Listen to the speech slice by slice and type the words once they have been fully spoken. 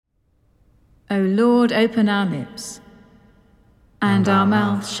O Lord, open our lips, and our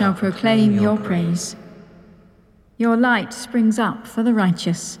mouth shall proclaim your praise. Your light springs up for the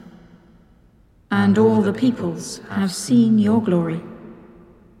righteous, and all the peoples have seen your glory.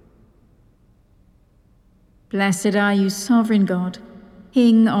 Blessed are you, sovereign God,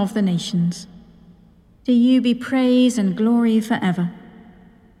 King of the nations. To you be praise and glory forever.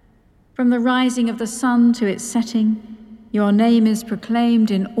 From the rising of the sun to its setting, your name is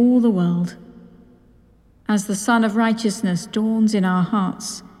proclaimed in all the world. As the sun of righteousness dawns in our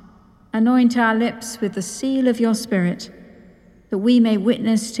hearts, anoint our lips with the seal of your Spirit, that we may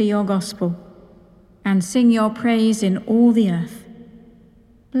witness to your gospel and sing your praise in all the earth.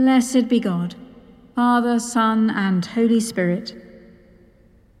 Blessed be God, Father, Son, and Holy Spirit.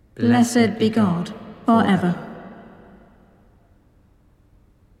 Blessed be God forever.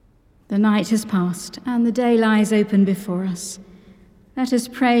 The night has passed, and the day lies open before us. Let us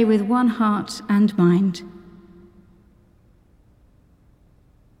pray with one heart and mind.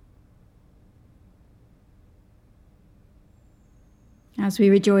 As we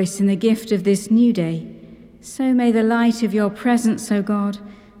rejoice in the gift of this new day, so may the light of your presence, O God,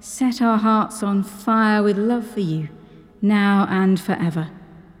 set our hearts on fire with love for you, now and forever.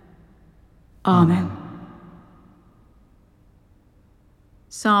 Amen.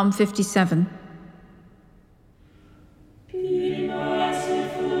 Psalm 57. Be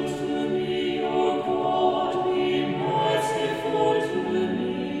merciful to me, O God, be merciful to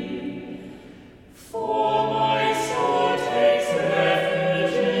me. For my soul takes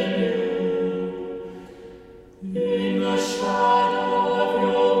refuge in you. In the shadow of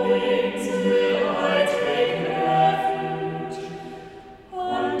your wings will I take refuge,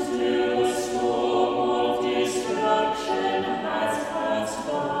 until the storm of destruction has passed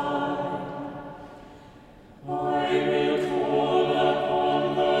by. I will call upon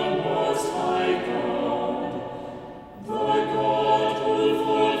the Most High God, the God who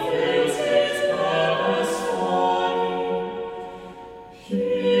fulfills his purpose for me.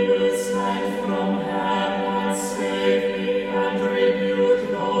 He will send from heaven and save me and rebuke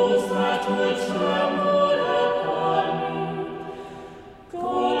those that would trample upon me.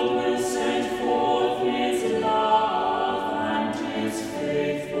 God will send forth his love and his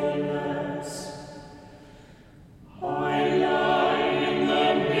faithfulness. I lie in the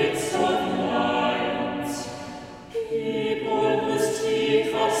midst of lions, people whose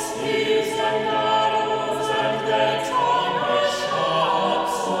teeth are spears and arrows, and their tongue a sharp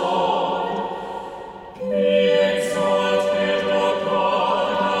sword. Be exalted, O God,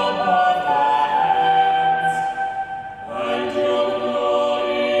 above the heavens, and your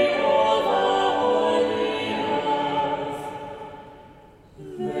glory over all the earth.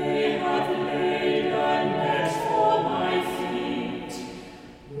 They have laid a net for my feet.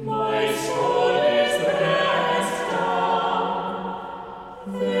 My soul is cast down.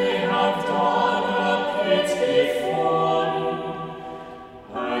 They have dug a pit before me,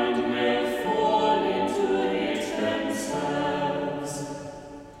 and will fall into it themselves.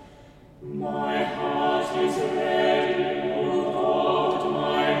 My heart is ready, O God,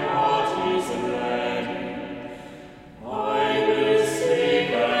 my heart is ready. I will sing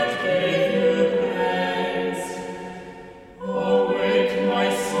and give you praise. Awake, my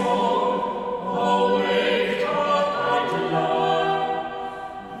soul, awake up and learn,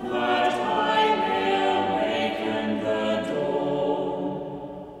 that I may awaken the dawn.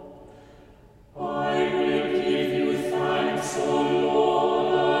 I will give you thanks, O Lord,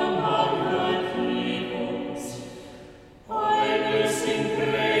 among the peoples. I will sing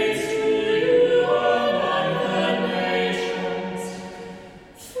praise to you among the nations.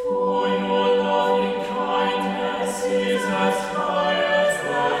 For your loving kindness is as high as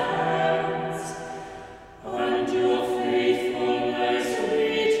the heavens, and your faithfulness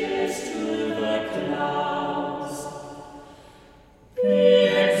reaches to the clouds. Be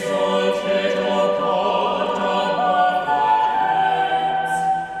exalted, O God, above the heavens,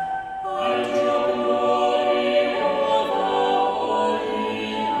 and your glory over all the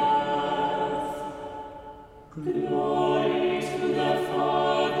earth. Glory to the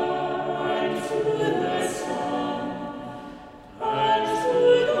Father, and to the Son, and to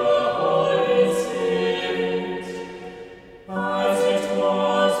the Holy Spirit, as it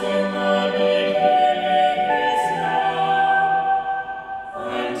was in the beginning, is now,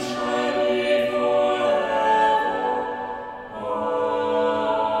 and shall be forever. Amen.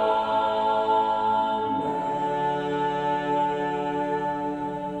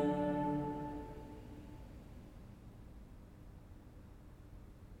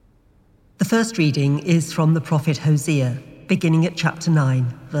 The first reading is from the prophet Hosea, beginning at chapter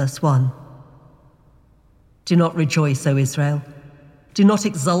 9, verse 1. Do not rejoice, O Israel. Do not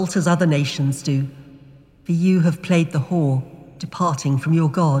exult as other nations do, for you have played the whore, departing from your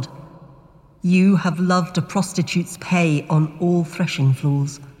God. You have loved a prostitute's pay on all threshing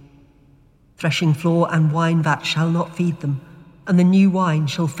floors. Threshing floor and wine vat shall not feed them, and the new wine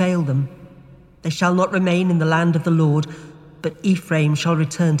shall fail them. They shall not remain in the land of the Lord, but Ephraim shall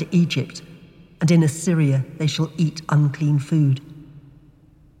return to Egypt, and in Assyria they shall eat unclean food.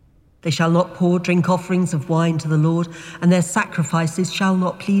 They shall not pour drink offerings of wine to the Lord, and their sacrifices shall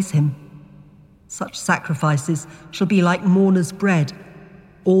not please him. Such sacrifices shall be like mourner's bread.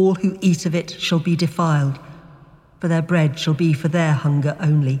 All who eat of it shall be defiled, for their bread shall be for their hunger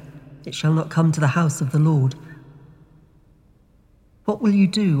only. It shall not come to the house of the Lord. What will you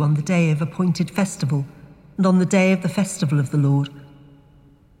do on the day of appointed festival, and on the day of the festival of the Lord?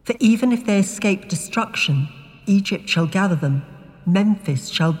 For even if they escape destruction, Egypt shall gather them, Memphis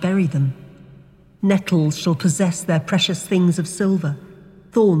shall bury them. Nettles shall possess their precious things of silver,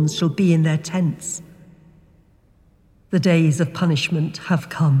 thorns shall be in their tents. The days of punishment have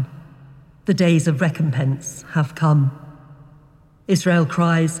come, the days of recompense have come. Israel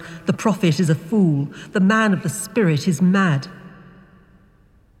cries, the prophet is a fool, the man of the spirit is mad.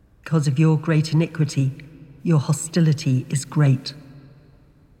 Because of your great iniquity, your hostility is great.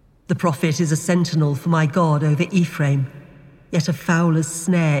 The prophet is a sentinel for my God over Ephraim, yet a fowler's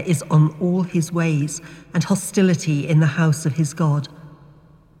snare is on all his ways, and hostility in the house of his God.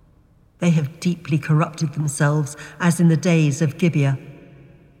 They have deeply corrupted themselves, as in the days of Gibeah.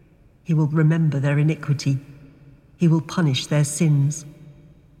 He will remember their iniquity. He will punish their sins.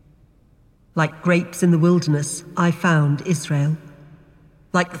 Like grapes in the wilderness, I found Israel.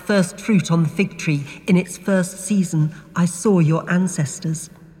 Like the first fruit on the fig tree in its first season, I saw your ancestors.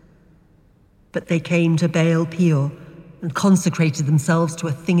 But they came to Baal Peor and consecrated themselves to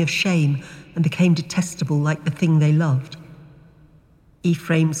a thing of shame and became detestable like the thing they loved.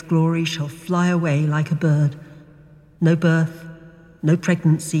 Ephraim's glory shall fly away like a bird. No birth, no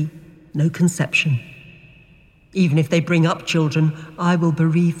pregnancy, no conception. Even if they bring up children, I will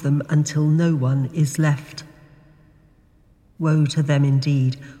bereave them until no one is left. Woe to them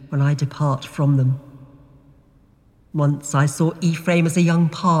indeed when I depart from them. Once I saw Ephraim as a young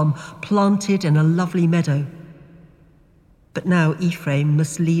palm planted in a lovely meadow. But now Ephraim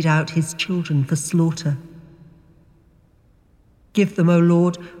must lead out his children for slaughter. Give them, O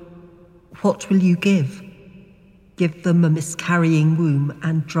Lord, what will you give? Give them a miscarrying womb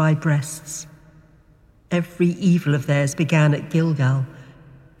and dry breasts. Every evil of theirs began at Gilgal.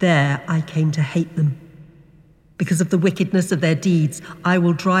 There I came to hate them. Because of the wickedness of their deeds, I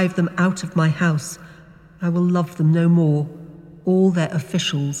will drive them out of my house. I will love them no more. All their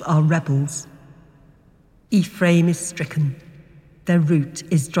officials are rebels. Ephraim is stricken. Their root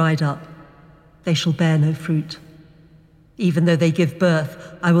is dried up. They shall bear no fruit. Even though they give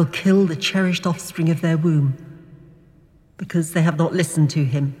birth, I will kill the cherished offspring of their womb. Because they have not listened to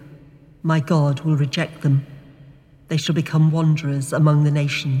him, my God will reject them. They shall become wanderers among the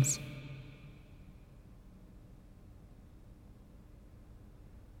nations.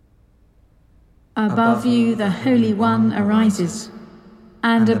 Above you the Holy One arises,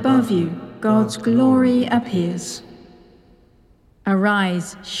 and above you God's glory appears.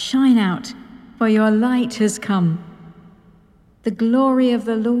 Arise, shine out, for your light has come. The glory of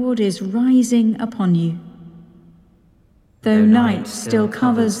the Lord is rising upon you. Though night still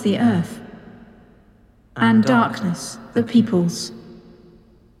covers the earth, and darkness the peoples,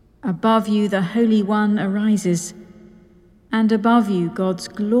 above you the Holy One arises, and above you God's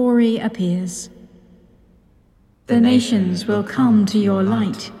glory appears. The nations will come to your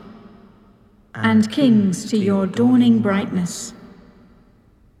light, and kings to your dawning brightness.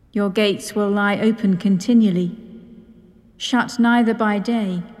 Your gates will lie open continually, shut neither by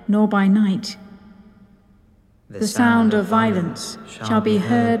day nor by night. The sound of violence shall be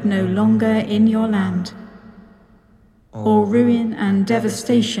heard no longer in your land, or ruin and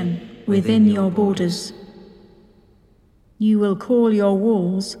devastation within your borders. You will call your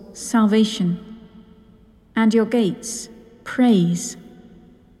walls salvation, and your gates praise.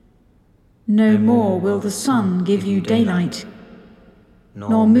 No more will the sun give you daylight,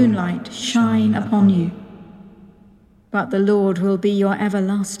 nor moonlight shine upon you. But the Lord will be your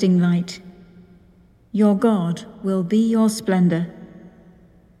everlasting light. Your God will be your splendor.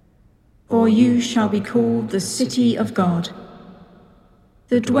 For you shall be called the city of God,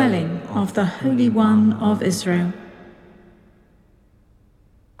 the dwelling of the Holy One of Israel.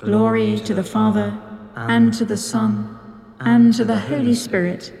 Glory to the Father, and to the Son, and to the Holy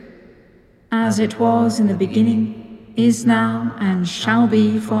Spirit, as it was in the beginning, is now, and shall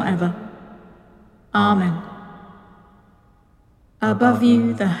be forever. Amen. Above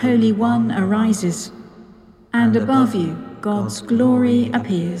you the Holy One arises, and above you God's glory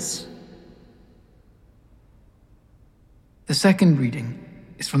appears. The second reading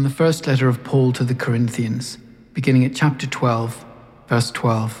is from the first letter of Paul to the Corinthians, beginning at chapter 12, verse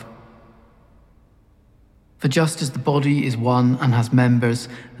 12. For just as the body is one and has members,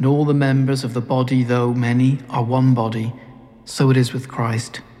 and all the members of the body, though many, are one body, so it is with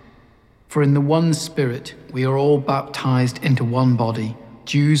Christ. For in the one Spirit we are all baptized into one body,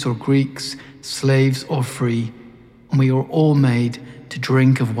 Jews or Greeks, slaves or free, and we are all made to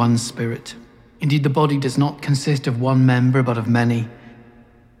drink of one Spirit. Indeed, the body does not consist of one member, but of many.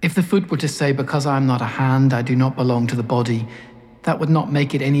 If the foot were to say, because I am not a hand, I do not belong to the body, that would not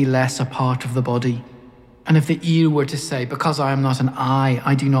make it any less a part of the body. And if the ear were to say, because I am not an eye,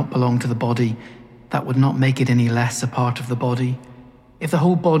 I do not belong to the body, that would not make it any less a part of the body. If the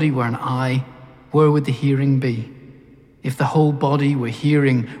whole body were an eye, where would the hearing be? If the whole body were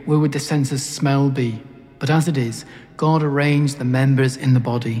hearing, where would the sense of smell be? But as it is, God arranged the members in the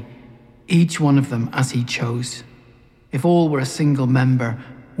body, each one of them as he chose. If all were a single member,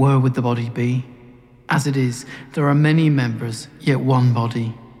 where would the body be? As it is, there are many members, yet one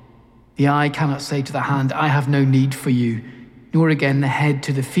body. The eye cannot say to the hand, I have no need for you, nor again the head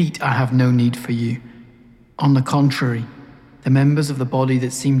to the feet, I have no need for you. On the contrary, the members of the body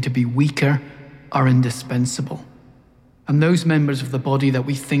that seem to be weaker are indispensable. And those members of the body that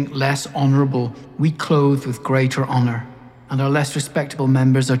we think less honourable, we clothe with greater honour, and our less respectable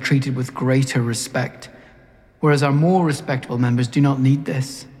members are treated with greater respect, whereas our more respectable members do not need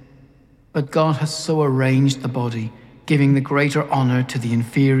this. But God has so arranged the body, giving the greater honour to the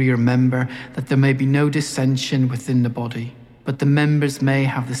inferior member, that there may be no dissension within the body, but the members may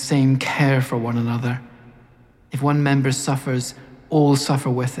have the same care for one another. If one member suffers, all suffer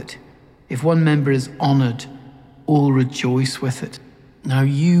with it. If one member is honoured, all rejoice with it. Now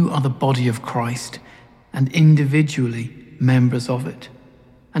you are the body of Christ, and individually members of it.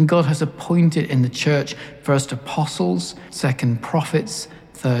 And God has appointed in the church first apostles, second prophets,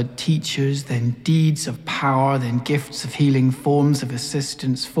 third teachers, then deeds of power, then gifts of healing, forms of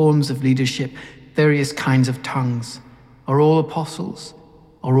assistance, forms of leadership, various kinds of tongues. Are all apostles?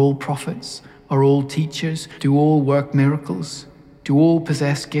 Are all prophets? Are all teachers? Do all work miracles? Do all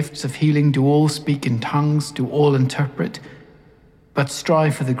possess gifts of healing? Do all speak in tongues? Do all interpret? But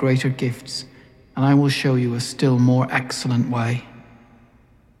strive for the greater gifts, and I will show you a still more excellent way.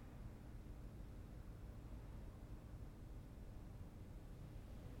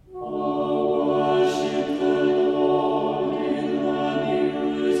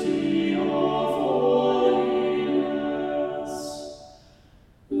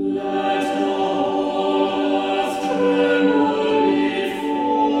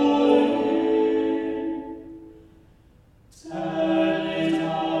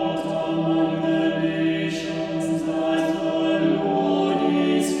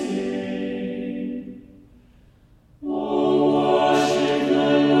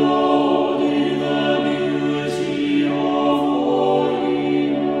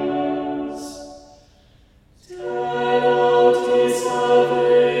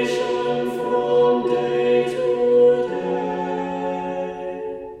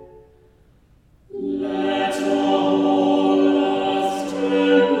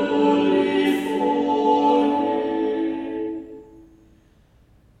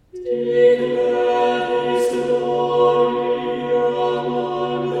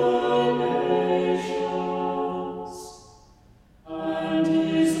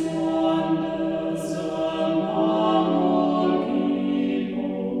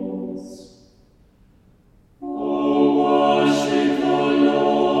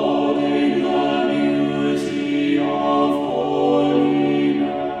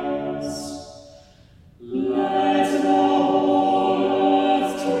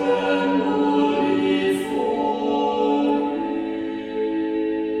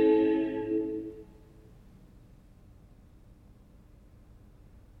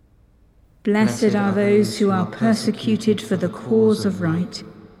 Blessed are those who are persecuted for the cause of right,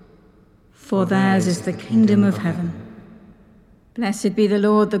 for theirs is the kingdom of heaven. Blessed be the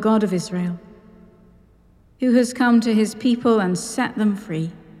Lord, the God of Israel, who has come to his people and set them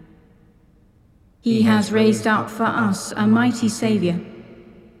free. He has raised up for us a mighty Saviour,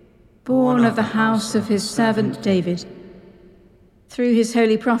 born of the house of his servant David. Through his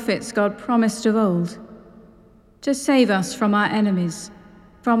holy prophets God promised of old to save us from our enemies,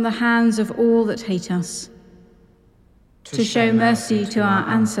 from the hands of all that hate us, to show mercy to our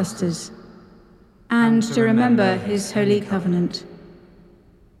ancestors, and to remember his holy covenant.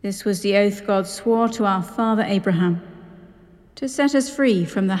 This was the oath God swore to our father Abraham, to set us free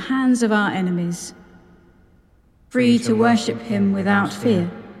from the hands of our enemies, free to worship him without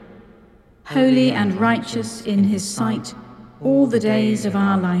fear, holy and righteous in his sight all the days of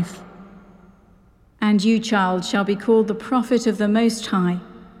our life. And you, child, shall be called the prophet of the Most High,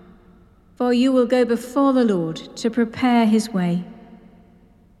 for you will go before the Lord to prepare his way,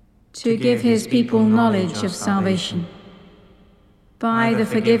 to give his people knowledge of salvation, by the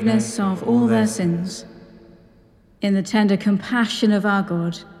forgiveness of all their sins. In the tender compassion of our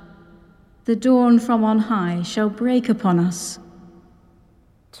God, the dawn from on high shall break upon us,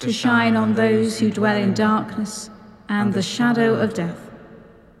 to shine on those who dwell in darkness and the shadow of death,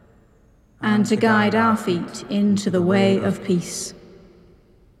 and to guide our feet into the way of peace.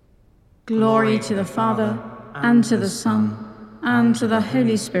 Glory to the Father, and to the Son, and to the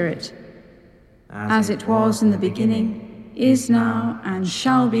Holy Spirit, as it was in the beginning, is now, and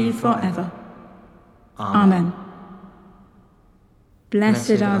shall be forever. Amen.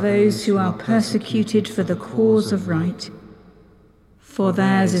 Blessed are those who are persecuted for the cause of right, for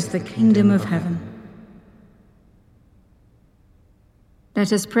theirs is the kingdom of heaven.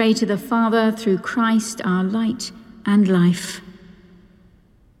 Let us pray to the Father through Christ our light and life.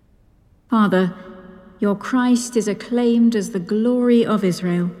 Father, your Christ is acclaimed as the glory of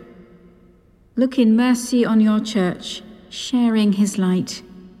Israel. Look in mercy on your church, sharing his light.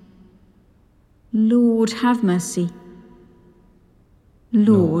 Lord, have mercy.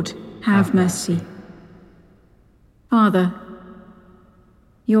 Lord, have mercy. Father,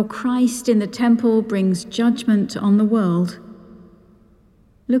 your Christ in the temple brings judgment on the world.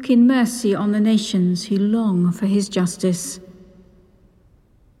 Look in mercy on the nations who long for his justice.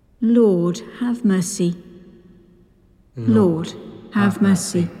 Lord, have mercy. Lord, have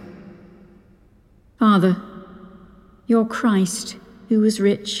mercy. Father, your Christ, who was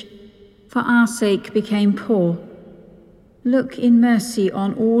rich, for our sake became poor. Look in mercy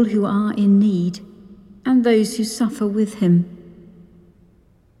on all who are in need, and those who suffer with him.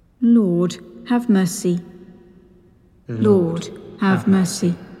 Lord, have mercy. Lord, have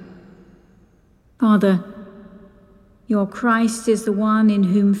mercy. Father, your Christ is the one in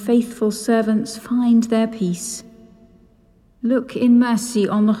whom faithful servants find their peace. Look in mercy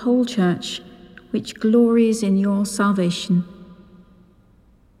on the whole church, which glories in your salvation.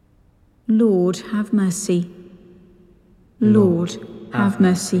 Lord, have mercy. Lord, have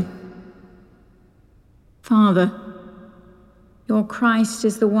mercy. Father, your Christ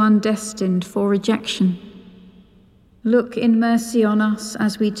is the one destined for rejection. Look in mercy on us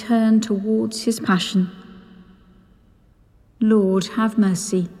as we turn towards his passion. Lord, have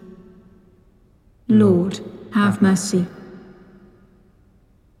mercy. Lord, have mercy.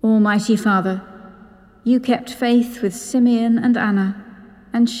 Almighty Father, you kept faith with Simeon and Anna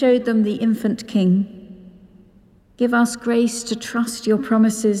and showed them the infant King. Give us grace to trust your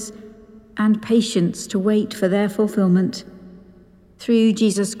promises and patience to wait for their fulfillment. Through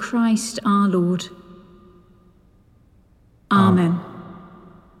Jesus Christ our Lord. Amen.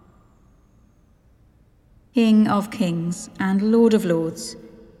 King of kings and Lord of lords,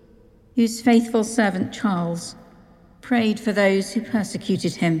 whose faithful servant Charles prayed for those who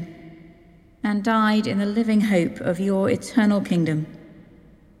persecuted him and died in the living hope of your eternal kingdom,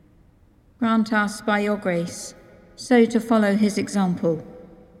 grant us by your grace so to follow his example,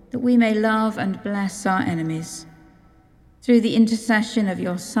 that we may love and bless our enemies. Through the intercession of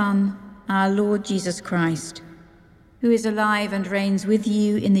your Son, our Lord Jesus Christ, who is alive and reigns with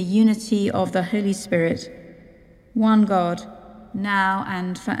you in the unity of the Holy Spirit, one God, now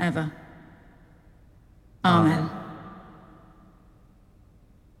and forever. Amen.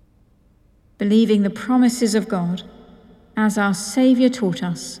 Believing the promises of God, as our Saviour taught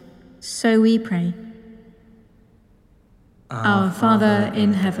us, so we pray. Our Father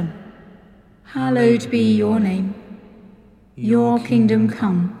in heaven, hallowed be your name. Your kingdom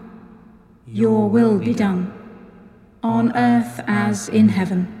come, your will be done, on earth as in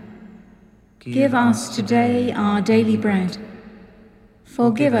heaven. Give us today our daily bread.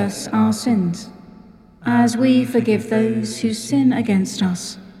 Forgive us our sins, as we forgive those who sin against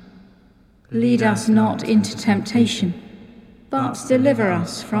us. Lead us not into temptation, but deliver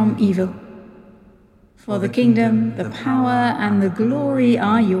us from evil. For the kingdom, the power, and the glory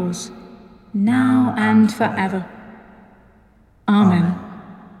are yours, now and forever. Amen.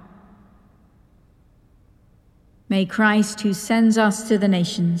 May Christ, who sends us to the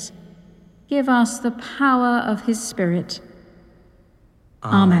nations, give us the power of his Spirit.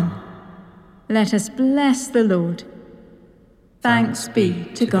 Amen. Let us bless the Lord. Thanks be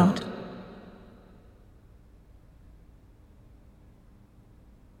to God.